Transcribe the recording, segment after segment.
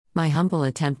My humble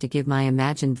attempt to give my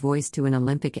imagined voice to an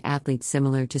Olympic athlete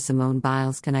similar to Simone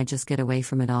Biles. Can I just get away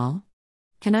from it all?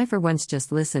 Can I for once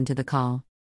just listen to the call?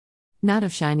 Not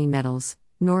of shiny medals,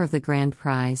 nor of the grand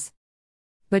prize.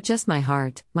 But just my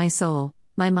heart, my soul,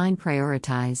 my mind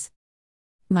prioritize.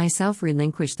 Myself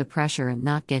relinquish the pressure and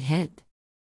not get hit.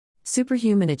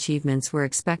 Superhuman achievements were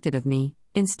expected of me,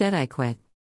 instead I quit.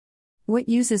 What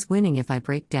use is winning if I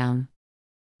break down?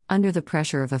 Under the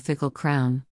pressure of a fickle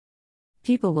crown.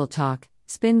 People will talk,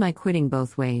 spin my quitting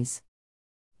both ways.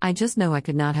 I just know I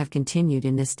could not have continued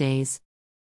in this daze,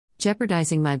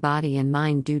 jeopardizing my body and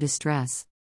mind due to stress.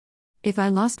 If I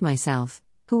lost myself,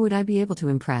 who would I be able to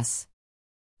impress?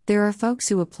 There are folks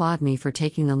who applaud me for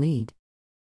taking the lead,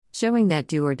 showing that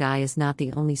do or die is not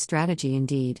the only strategy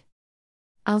indeed.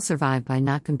 I'll survive by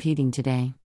not competing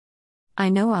today. I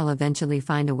know I'll eventually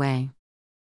find a way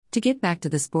to get back to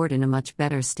the sport in a much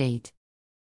better state,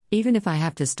 even if I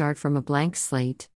have to start from a blank slate.